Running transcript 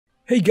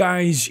Hey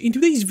guys, in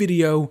today's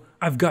video,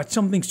 I've got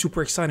something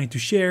super exciting to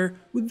share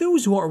with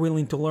those who are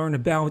willing to learn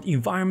about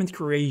environment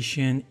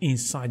creation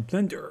inside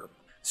Blender.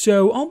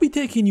 So I'll be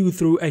taking you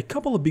through a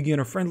couple of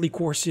beginner-friendly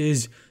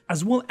courses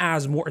as well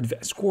as more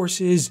advanced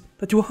courses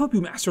that will help you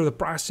master the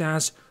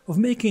process of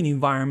making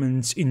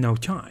environments in no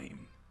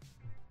time.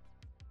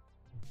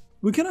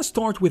 We're gonna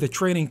start with a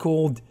training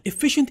called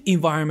Efficient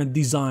Environment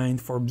Design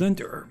for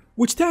Blender,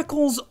 which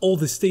tackles all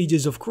the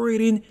stages of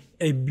creating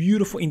a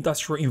beautiful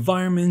industrial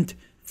environment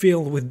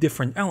filled with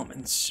different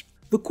elements.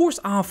 The course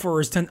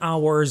offers 10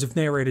 hours of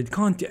narrated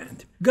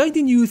content,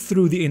 guiding you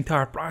through the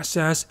entire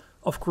process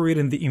of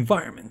creating the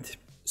environment.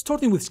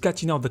 Starting with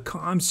sketching out the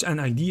concepts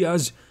and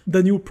ideas,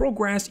 then you'll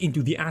progress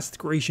into the asset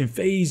creation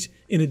phase,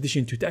 in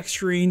addition to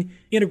texturing,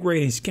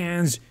 integrating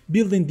scans,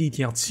 building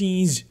detailed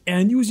scenes,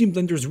 and using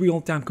Blender's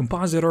real-time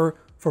compositor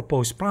for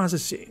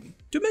post-processing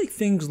to make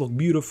things look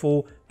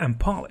beautiful and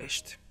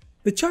polished.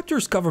 The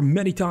chapters cover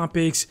many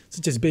topics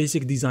such as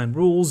basic design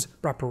rules,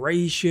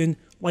 preparation,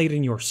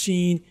 lighting your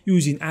scene,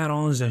 using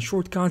add-ons and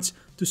shortcuts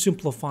to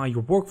simplify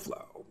your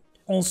workflow.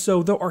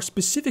 Also, there are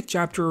specific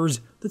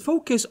chapters that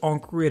focus on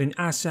creating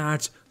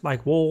assets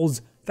like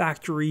walls,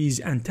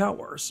 factories, and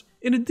towers,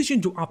 in addition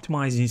to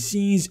optimizing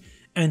scenes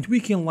and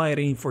tweaking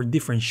lighting for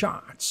different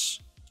shots.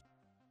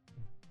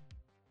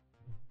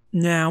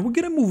 Now, we're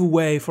gonna move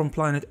away from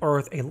planet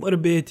Earth a little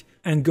bit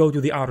and go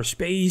to the outer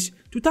space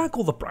to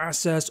tackle the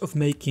process of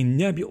making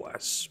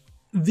nebulas.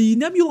 The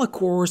Nebula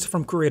course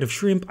from Creative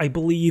Shrimp, I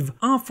believe,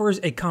 offers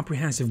a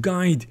comprehensive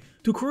guide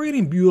to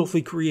creating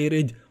beautifully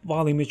created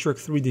volumetric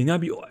 3D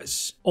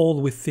nebulas,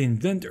 all within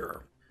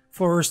Blender.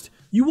 First,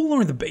 you will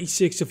learn the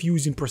basics of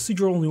using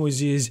procedural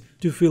noises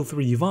to fill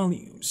 3D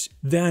volumes.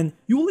 Then,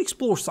 you will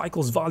explore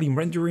Cycles volume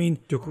rendering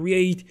to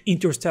create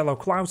interstellar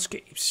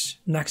cloudscapes.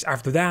 Next,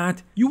 after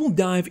that, you will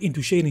dive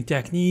into shading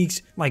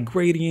techniques like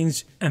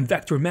gradients and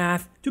vector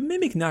math to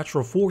mimic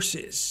natural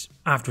forces.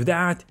 After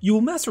that, you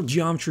will master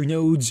geometry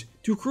nodes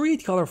to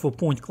create colorful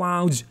point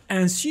clouds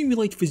and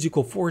simulate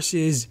physical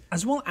forces,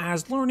 as well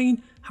as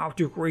learning how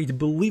to create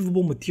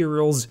believable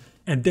materials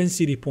and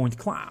density point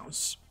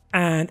clouds.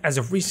 And as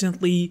of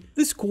recently,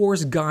 this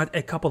course got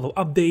a couple of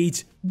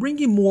updates,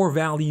 bringing more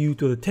value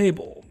to the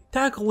table,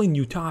 tackling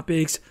new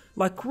topics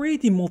like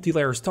creating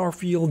multi-layer star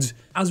fields,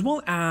 as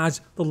well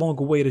as the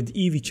long-awaited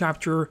EV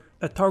chapter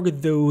that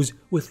target those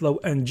with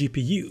low-end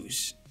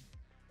GPUs.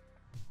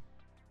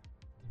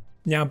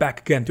 Now back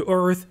again to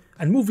Earth,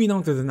 and moving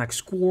on to the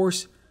next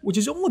course, which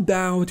is all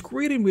about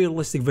creating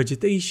realistic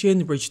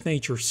vegetation-rich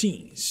nature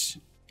scenes.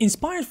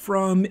 Inspired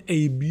from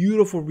a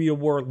beautiful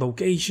real-world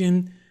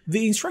location,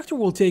 the instructor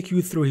will take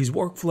you through his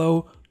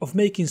workflow of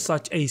making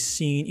such a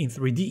scene in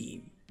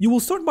 3D. You will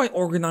start by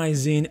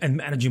organizing and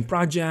managing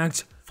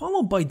projects,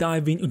 followed by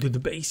diving into the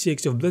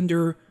basics of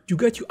Blender to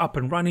get you up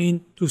and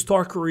running to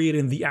start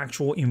creating the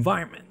actual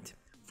environment.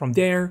 From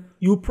there,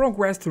 you will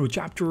progress through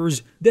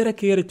chapters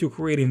dedicated to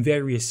creating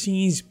various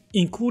scenes,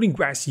 including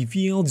grassy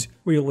fields,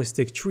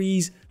 realistic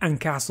trees, and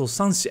castle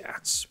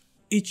sunsets.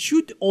 It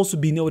should also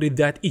be noted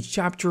that each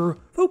chapter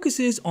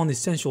focuses on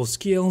essential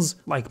skills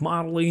like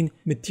modeling,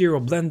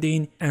 material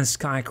blending, and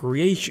sky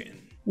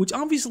creation, which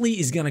obviously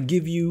is gonna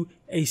give you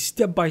a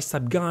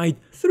step-by-step guide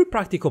through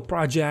practical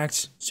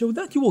projects so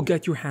that you will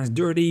get your hands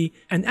dirty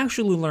and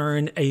actually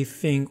learn a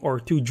thing or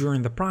two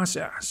during the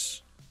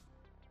process.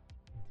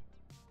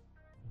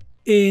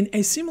 In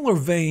a similar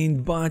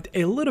vein, but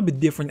a little bit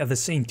different at the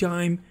same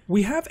time,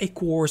 we have a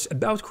course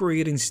about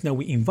creating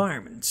snowy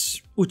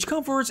environments, which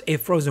covers a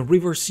frozen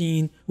river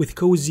scene with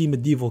cozy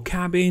medieval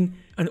cabin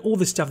and all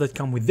the stuff that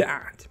come with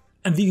that.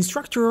 And the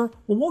instructor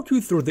will walk you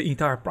through the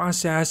entire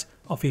process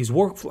of his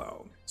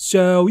workflow.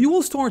 So you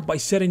will start by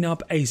setting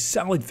up a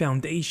solid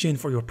foundation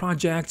for your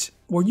project,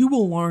 where you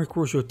will learn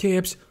crucial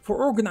tips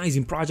for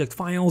organizing project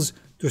files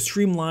to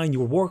streamline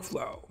your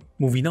workflow.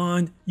 Moving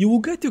on, you will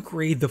get to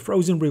create the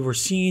frozen river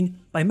scene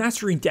by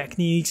mastering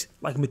techniques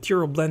like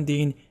material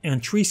blending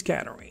and tree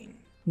scattering.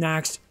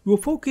 Next, you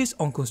will focus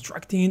on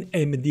constructing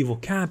a medieval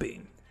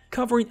cabin,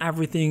 covering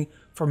everything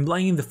from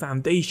laying the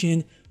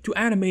foundation to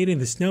animating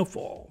the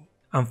snowfall.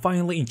 And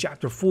finally, in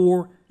chapter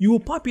 4, you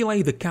will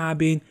populate the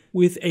cabin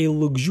with a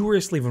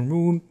luxurious living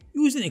room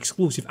using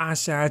exclusive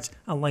assets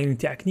and lighting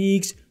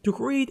techniques to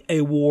create a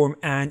warm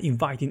and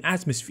inviting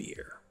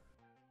atmosphere.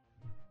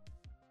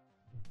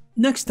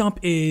 Next up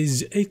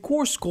is a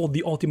course called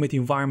the Ultimate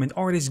Environment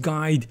Artist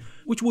Guide,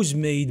 which was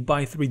made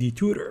by 3D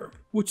Tutor,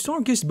 which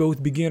targets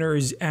both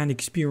beginners and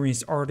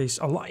experienced artists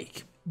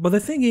alike. But the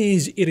thing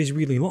is, it is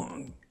really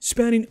long,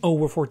 spanning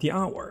over 40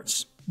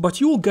 hours. But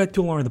you will get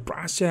to learn the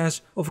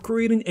process of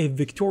creating a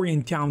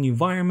Victorian town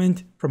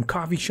environment from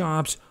coffee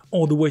shops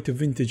all the way to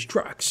vintage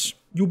trucks.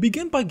 You'll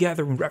begin by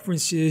gathering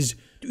references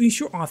to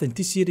ensure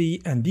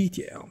authenticity and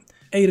detail,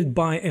 aided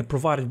by a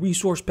provided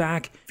resource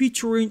pack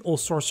featuring all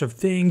sorts of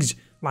things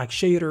like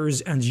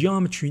shaders and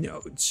geometry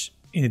nodes.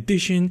 In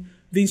addition,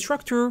 the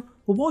instructor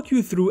will walk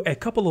you through a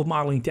couple of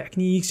modeling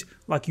techniques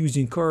like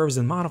using curves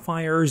and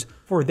modifiers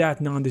for that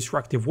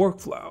non-destructive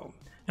workflow.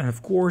 And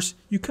of course,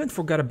 you can't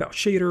forget about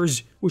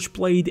shaders, which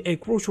played a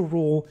crucial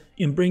role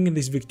in bringing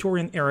this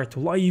Victorian era to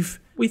life,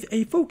 with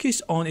a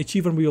focus on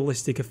achieving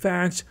realistic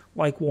effects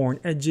like worn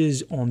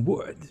edges on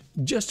wood,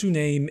 just to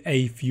name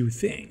a few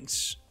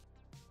things.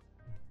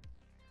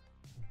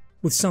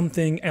 With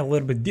something a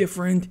little bit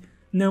different,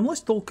 now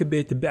let's talk a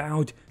bit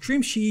about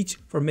trim sheets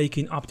for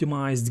making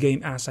optimized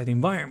game asset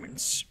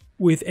environments,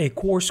 with a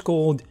course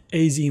called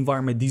AZ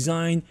Environment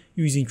Design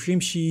using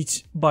trim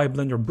sheets by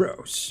Blender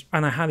Bros,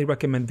 and I highly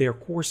recommend their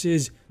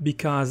courses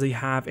because they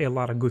have a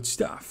lot of good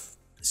stuff.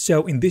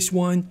 So in this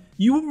one,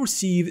 you will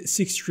receive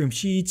 6 trim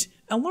sheets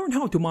and learn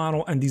how to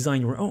model and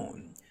design your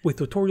own, with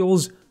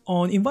tutorials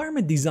on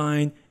environment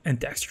design and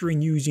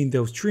texturing using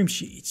those trim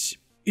sheets.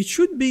 It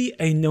should be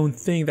a known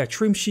thing that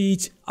trim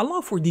sheets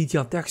allow for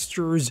detailed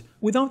textures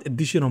without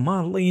additional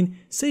modeling,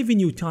 saving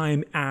you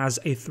time as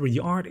a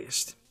 3D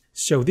artist.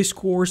 So this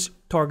course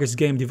targets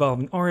game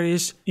development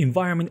artists,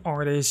 environment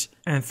artists,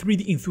 and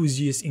 3D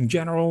enthusiasts in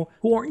general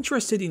who are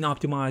interested in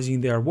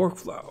optimizing their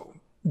workflow.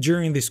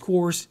 During this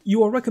course,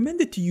 you are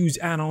recommended to use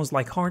add-ons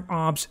like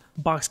HardOps,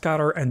 Box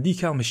Cutter, and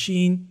Decal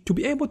Machine to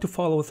be able to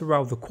follow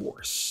throughout the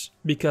course,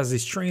 because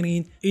this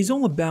training is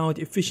all about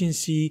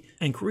efficiency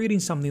and creating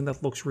something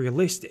that looks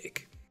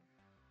realistic.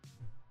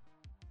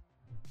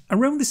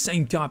 Around the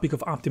same topic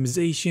of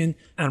optimization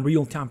and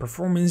real-time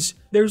performance,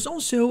 there's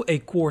also a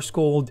course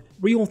called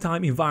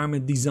Real-Time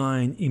Environment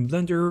Design in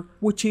Blender,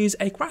 which is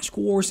a crash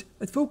course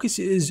that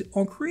focuses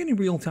on creating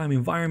real-time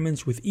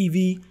environments with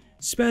Eevee,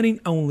 spanning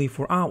only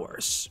 4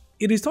 hours.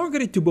 It is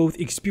targeted to both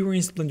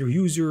experienced Blender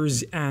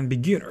users and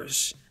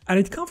beginners, and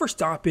it covers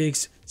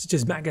topics such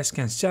as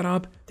Megascan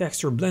setup,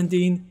 texture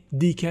blending,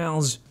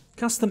 decals,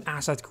 custom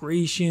asset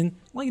creation,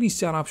 lighting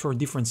setups for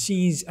different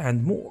scenes,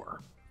 and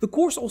more. The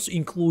course also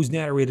includes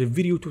narrated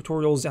video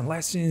tutorials and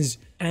lessons,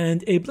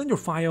 and a Blender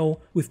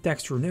file with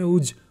texture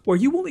nodes where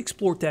you will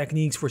explore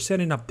techniques for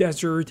setting up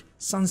desert,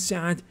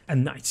 sunset,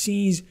 and night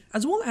scenes,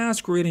 as well as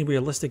creating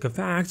realistic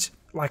effects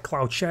like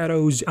cloud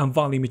shadows and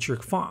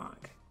volumetric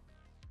fog.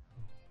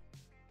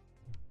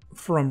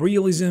 From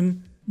realism,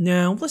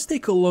 now let's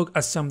take a look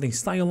at something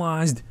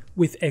stylized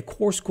with a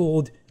course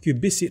called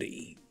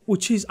Cubicity,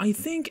 which is, I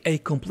think, a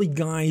complete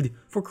guide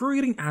for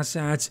creating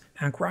assets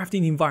and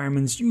crafting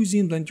environments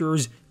using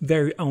Blender's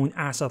very own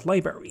asset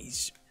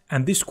libraries.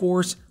 And this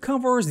course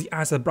covers the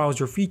asset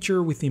browser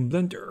feature within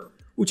Blender,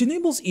 which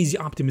enables easy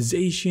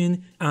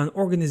optimization and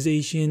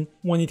organization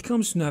when it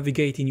comes to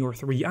navigating your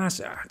 3D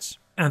assets.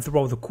 And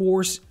throughout the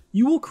course,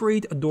 you will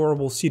create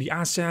adorable city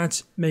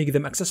assets, make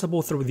them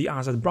accessible through the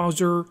asset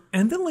browser,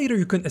 and then later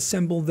you can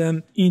assemble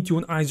them into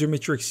an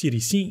isometric city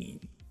scene.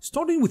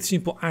 Starting with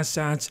simple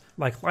assets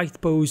like light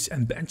posts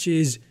and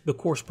benches, the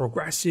course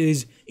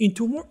progresses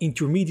into more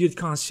intermediate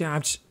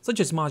concepts such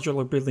as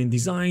modular building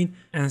design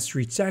and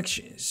street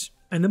sections.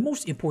 And the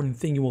most important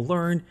thing you will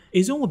learn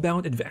is all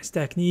about advanced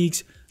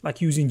techniques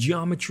like using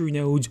geometry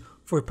nodes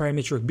for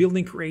parametric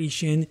building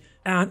creation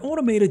and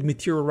automated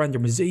material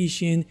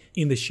randomization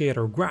in the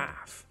shader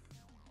graph.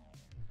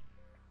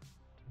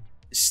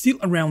 Still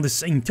around the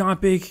same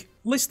topic,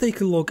 let's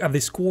take a look at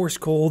this course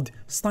called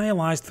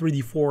Stylized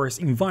 3D Forest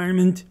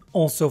Environment,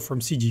 also from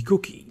CG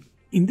Cookie.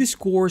 In this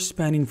course,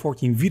 spanning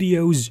 14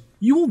 videos,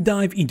 you will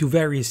dive into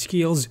various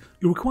skills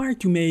required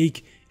to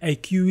make a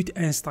cute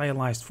and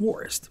stylized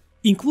forest,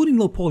 including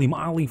low poly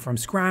modeling from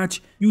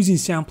scratch using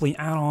sampling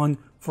add-on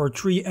for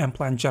tree and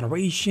plant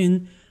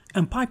generation,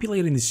 and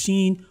populating the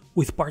scene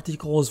with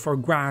particles for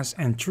grass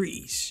and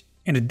trees.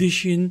 In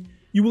addition,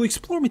 you will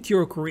explore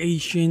material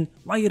creation,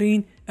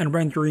 lighting, and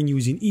rendering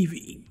using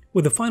Eevee,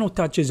 with the final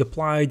touches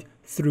applied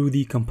through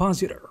the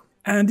compositor.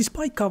 And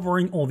despite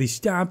covering all these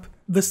steps,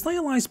 the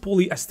stylized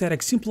poly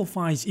aesthetic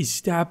simplifies each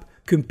step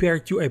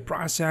compared to a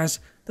process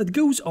that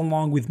goes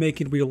along with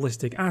making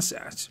realistic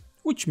assets,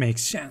 which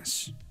makes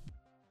sense.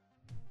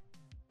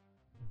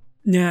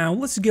 Now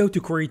let's go to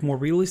create more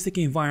realistic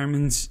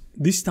environments,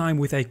 this time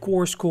with a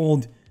course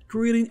called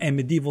Creating a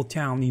Medieval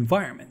Town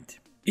Environment.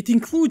 It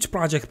includes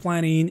project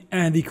planning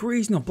and the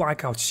creation of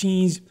blackout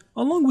scenes,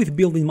 along with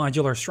building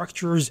modular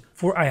structures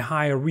for a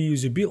higher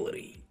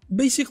reusability.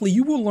 Basically,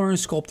 you will learn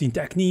sculpting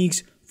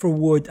techniques for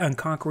wood and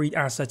concrete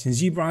assets in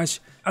ZBrush,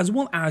 as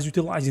well as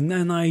utilizing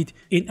Nanite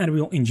in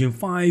Unreal Engine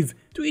 5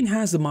 to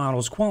enhance the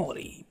model's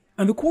quality.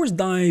 And the course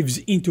dives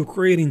into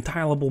creating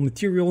tileable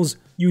materials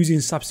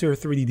using Substance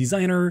 3D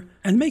Designer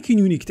and making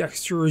unique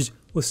textures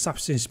with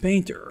Substance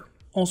Painter.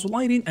 Also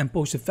lighting and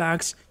post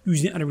effects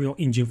using Unreal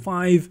Engine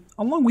 5,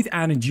 along with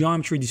adding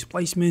geometry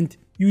displacement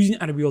using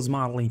Unreal's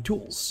modeling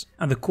tools.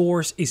 And the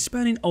course is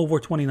spanning over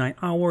 29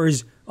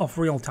 hours of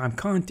real-time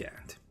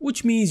content,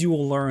 which means you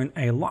will learn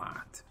a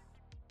lot.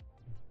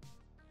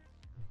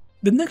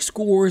 The next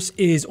course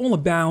is all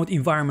about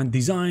environment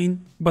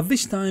design, but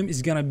this time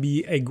is gonna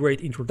be a great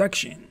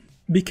introduction,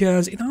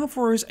 because it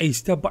offers a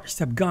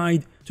step-by-step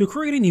guide to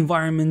creating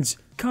environments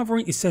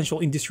covering essential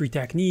industry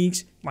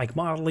techniques like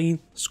modeling,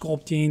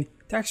 sculpting,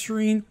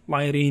 texturing,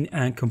 lighting,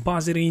 and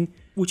compositing,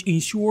 which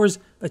ensures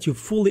that you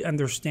fully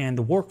understand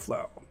the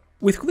workflow.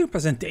 With clear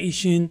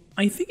presentation,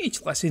 I think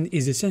each lesson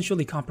is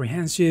essentially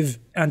comprehensive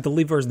and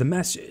delivers the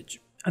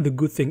message. And the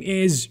good thing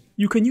is,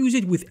 you can use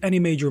it with any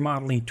major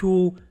modeling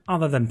tool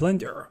other than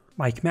Blender,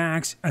 like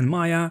Max and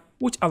Maya,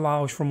 which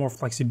allows for more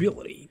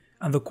flexibility.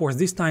 And the course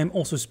this time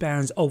also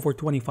spans over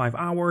 25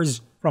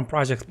 hours, from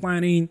project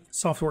planning,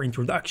 software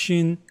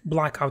introduction,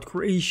 blackout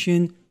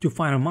creation, to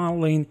final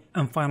modeling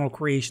and final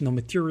creation of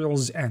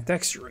materials and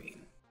texturing.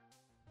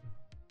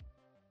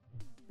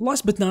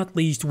 Last but not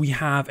least, we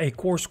have a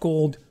course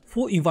called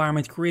Full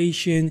Environment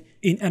Creation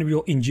in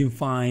Unreal Engine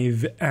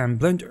 5 and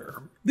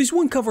Blender. This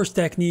one covers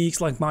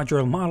techniques like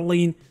modular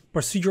modeling,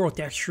 procedural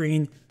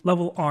texturing,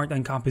 level art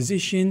and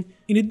composition,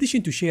 in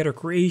addition to shader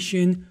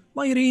creation,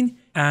 lighting,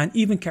 and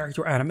even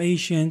character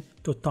animation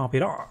to top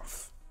it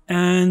off.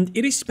 And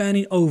it is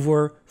spanning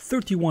over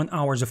 31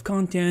 hours of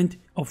content,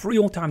 of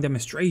real-time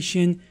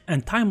demonstration,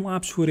 and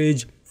time-lapse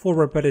footage for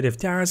repetitive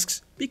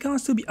tasks,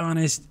 because to be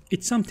honest,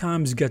 it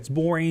sometimes gets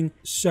boring,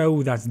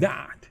 so that's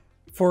that.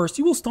 First,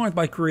 you will start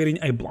by creating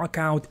a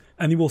blockout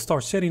and you will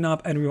start setting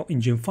up Unreal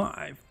Engine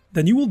 5.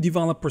 Then you will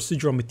develop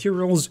procedural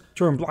materials,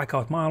 turn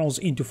blackout models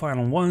into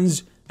final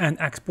ones, and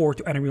export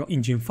to Unreal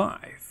Engine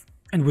 5.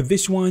 And with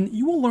this one,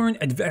 you will learn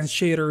advanced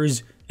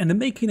shaders and the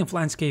making of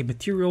landscape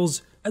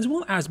materials, as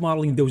well as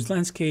modeling those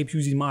landscapes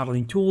using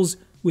modeling tools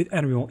with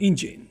Unreal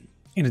Engine.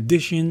 In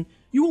addition,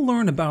 you will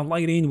learn about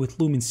lighting with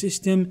Lumen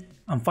System,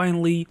 and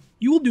finally,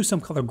 you will do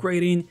some color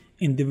grading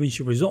in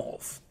DaVinci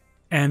Resolve.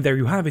 And there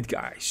you have it,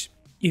 guys.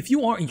 If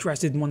you are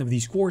interested in one of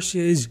these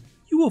courses,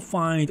 you will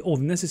find all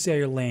the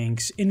necessary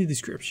links in the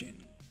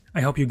description.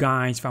 I hope you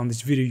guys found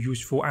this video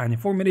useful and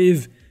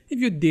informative. If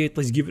you did,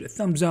 please give it a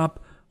thumbs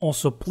up.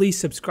 Also, please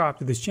subscribe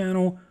to this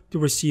channel to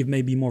receive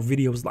maybe more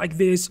videos like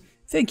this.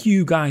 Thank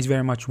you guys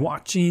very much for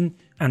watching,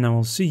 and I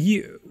will see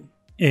you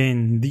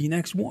in the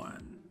next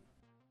one.